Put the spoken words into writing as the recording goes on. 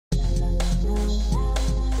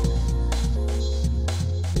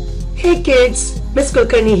Hey kids, Miss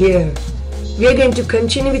Kulkarni here. We are going to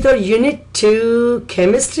continue with our Unit 2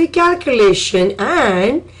 Chemistry Calculation,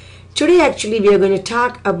 and today actually we are going to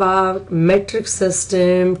talk about metric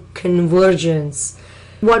system convergence.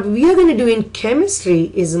 What we are going to do in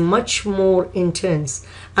chemistry is much more intense,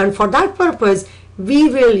 and for that purpose we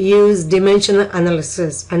will use dimensional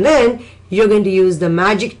analysis, and then you're going to use the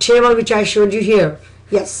magic table which I showed you here.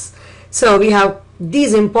 Yes, so we have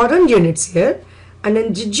these important units here. And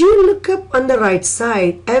then did you look up on the right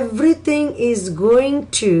side? Everything is going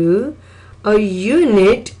to a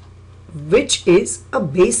unit which is a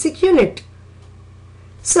basic unit.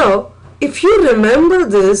 So if you remember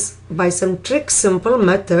this by some simple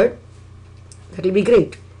method, that will be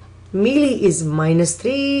great. Milli is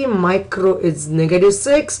 -3, micro is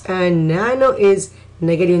 -6, and nano is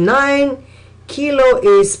 -9. Kilo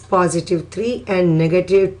is +3 and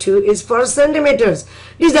 -2 is for centimeters.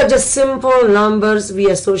 These are just simple numbers we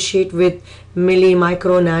associate with milli,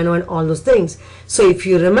 micro, nano and all those things. So if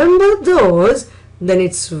you remember those, then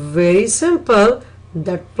it's very simple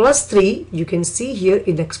that +3 you can see here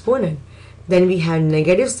in exponent. Then we have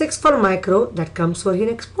 -6 for micro, that comes for in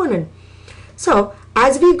exponent. So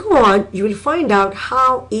as we go on, you will find out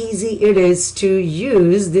how easy it is to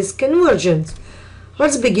use this convergence.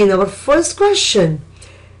 Let's begin our first question.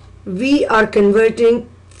 We are converting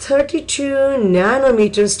 32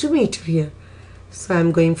 nanometers to meter here. So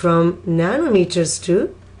I'm going from nanometers to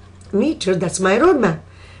meter. That's my roadmap.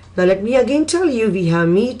 Now let me again tell you, we have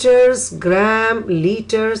meters, gram,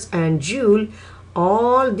 liters and joule.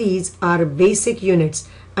 All these are basic units.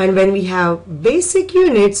 And when we have basic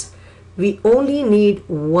units, we only need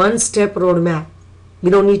one step roadmap. We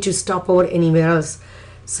don't need to stop over anywhere else.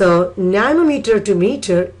 So nanometer to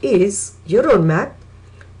meter is your roadmap.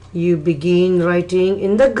 You begin writing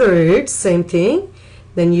in the grid, same thing.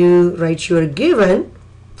 Then you write your given.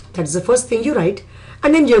 That's the first thing you write.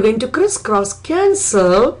 And then you're going to crisscross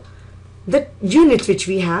cancel the units which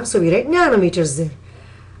we have. So we write nanometers there.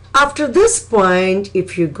 After this point,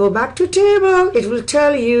 if you go back to table, it will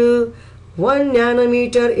tell you 1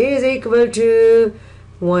 nanometer is equal to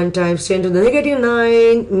 1 times 10 to the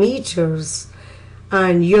 -9 meters.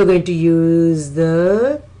 And you're going to use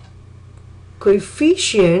the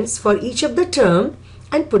coefficients for each of the term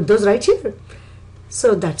and put those right here.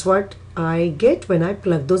 So that's what I get when I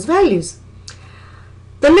plug those values.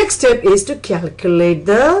 The next step is to calculate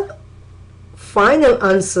the final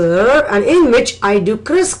answer, and in which I do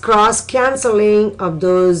crisscross cancelling of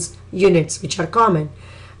those units which are common.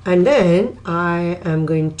 And then I am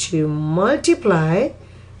going to multiply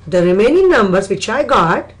the remaining numbers which I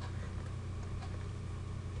got,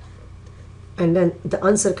 and then the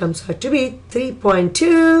answer comes out to be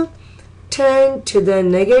 3.2, 10 to the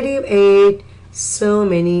 -8, so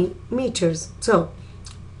many meters. So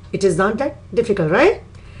it is not that difficult, right?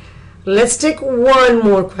 Let's take one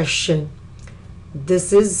more question.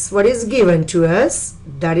 This is what is given to us.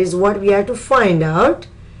 That is what we have to find out.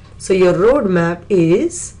 So your roadmap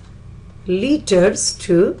is liters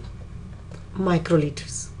to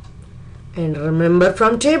microliters. And remember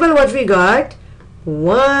from table what we got.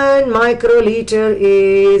 1 microliter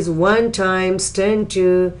is 1 times 10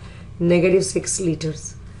 to -6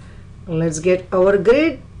 liters. Let's get our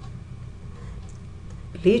grid.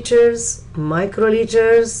 Liters,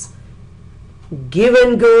 microliters.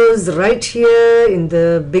 Given goes right here in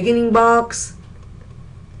the beginning box.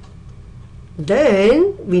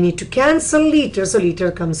 Then we need to cancel liter. So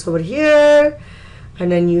liter comes over here.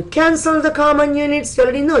 And then you cancel the common units. You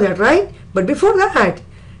already know that, right? But before that,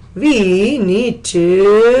 we need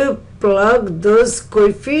to plug those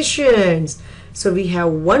coefficients. So we have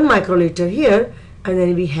 1 microliter here, and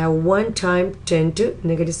then we have 1 times 10 to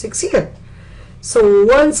 -6 here. So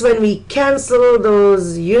once when we cancel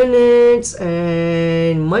those units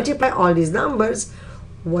and multiply all these numbers,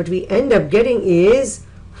 what we end up getting is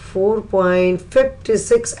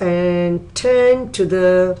 4.56 and 10 to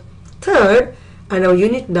the third, and our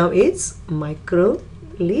unit now is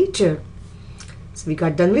microliter. So we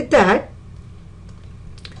got done with that.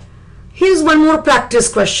 Here's one more practice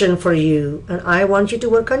question for you, and I want you to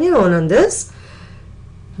work on your own on this.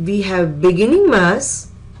 We have beginning mass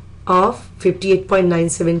of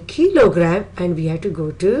 58.97 kilogram, and we have to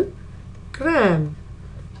go to gram.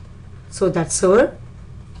 So that's our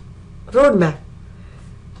roadmap.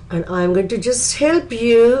 And I'm going to just help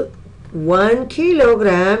you. 1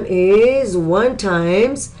 kilogram is 1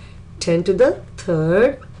 times 10 to the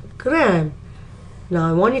third gram. Now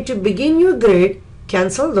I want you to begin your grid,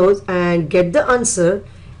 cancel those and get the answer,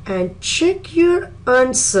 and check your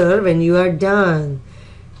answer when you are done.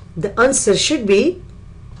 The answer should be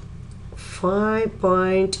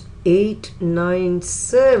 5.8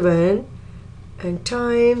 897 and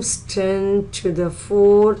times 10 to the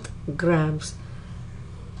 4th grams.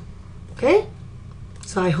 Okay,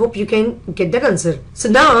 so I hope you can get that answer. So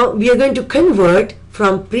now we are going to convert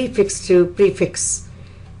from prefix to prefix.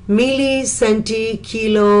 Milli, centi,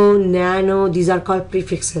 kilo, nano, these are called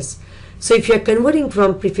prefixes. So if you are converting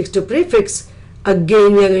from prefix to prefix,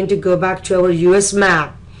 again we are going to go back to our US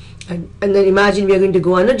map. And then imagine we are going to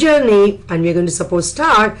go on a journey and we are going to suppose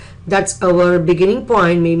start. That's our beginning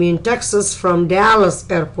point, maybe in Texas from Dallas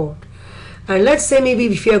airport. And let's say maybe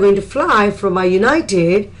if you are going to fly from a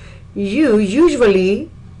United, you usually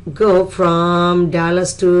go from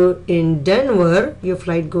Dallas to in Denver, your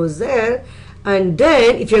flight goes there, and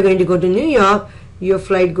then if you're going to go to New York, your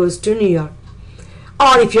flight goes to New York.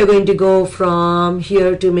 Or if you're going to go from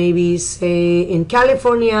here to maybe say in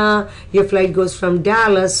California, your flight goes from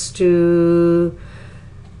Dallas to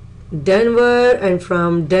Denver, and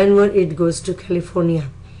from Denver it goes to California.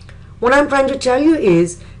 What I'm trying to tell you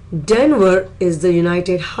is Denver is the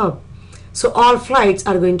United hub. So all flights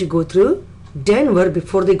are going to go through Denver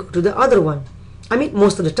before they go to the other one. I mean,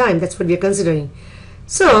 most of the time, that's what we are considering.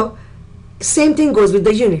 So same thing goes with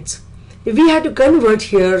the units. We had to convert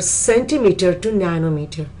here centimeter to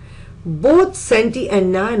nanometer. Both centi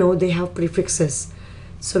and nano, they have prefixes.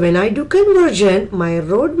 So when I do conversion, my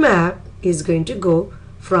roadmap is going to go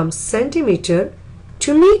from centimeter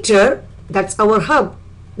to meter. That's our hub.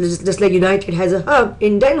 Just like United has a hub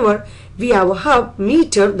in Denver, we have a hub,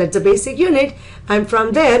 meter, that's the basic unit, and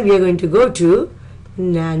from there we are going to go to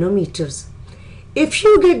nanometers. If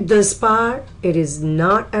you get this part, it is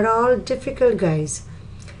not at all difficult, guys.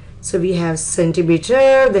 So we have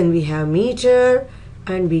centimeter, then we have meter,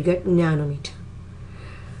 and we get nanometer.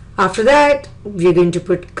 After that, we are going to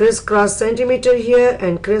put crisscross centimeter here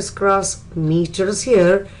and crisscross meters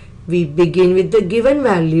here. We begin with the given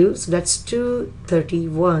value, so that's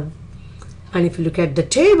 231. And if you look at the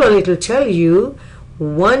table, it will tell you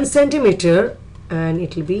 1 centimeter and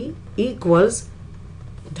it will be equals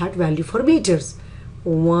that value for meters.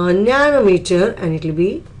 1 nanometer and it will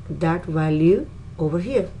be that value over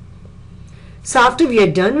here. So after we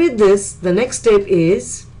are done with this, the next step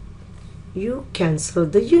is you cancel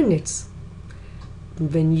the units.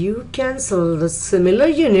 When you cancel the similar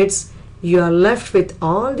units, you are left with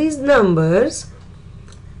all these numbers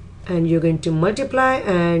and you're going to multiply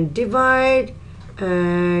and divide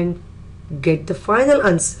and get the final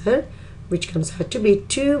answer, which comes out to be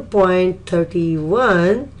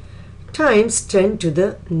 2.31 times 10 to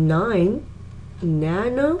the 9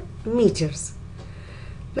 nanometers.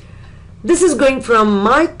 This is going from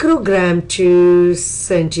microgram to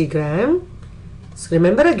centigram. So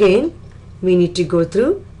remember again, we need to go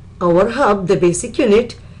through our hub, the basic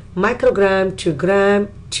unit, microgram to gram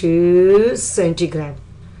to centigram.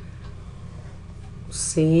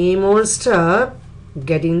 Same old stuff,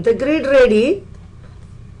 getting the grid ready.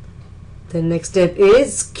 The next step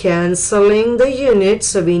is cancelling the units.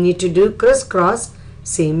 So we need to do crisscross,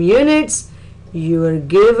 same units. Your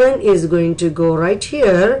given is going to go right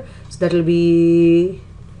here. So that will be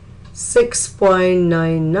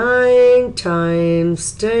 6.99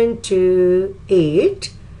 times 10 to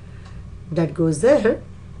 8. That goes there.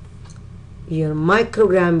 Your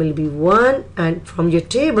microgram will be 1, and from your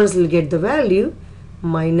tables you'll get the value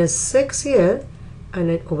minus 6 here, and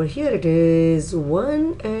then over here it is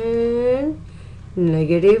 1 and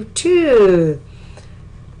negative 2.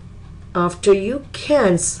 After you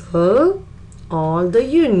cancel all the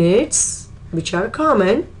units which are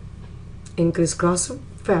common in crisscross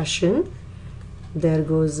fashion, there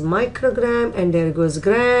goes microgram and there goes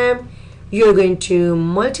gram. You're going to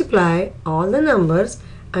multiply all the numbers,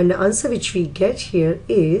 and the answer which we get here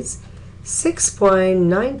is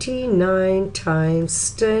 6.99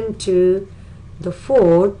 times 10 to the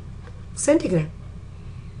 4th centigram.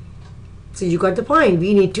 So you got the point.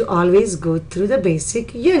 We need to always go through the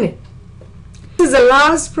basic unit. This is the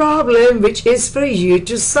last problem which is for you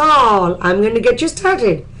to solve. I'm going to get you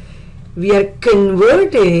started. We are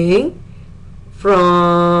converting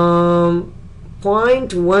from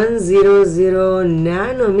 0.100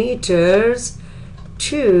 nanometers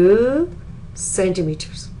to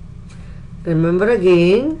centimeters. Remember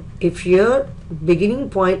again, if your beginning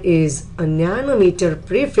point is a nanometer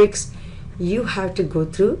prefix, you have to go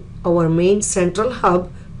through our main central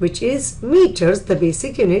hub, which is meters, the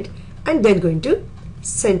basic unit, and then going to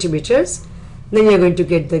centimeters. Then you're going to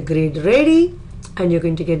get the grid ready and you're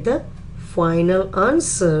going to get the final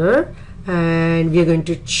answer, and we're going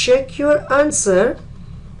to check your answer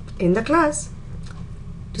in the class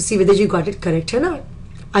to see whether you got it correct or not.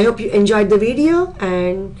 I hope you enjoyed the video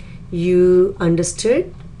and you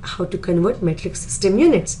understood how to convert metric system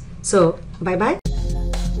units. So bye bye.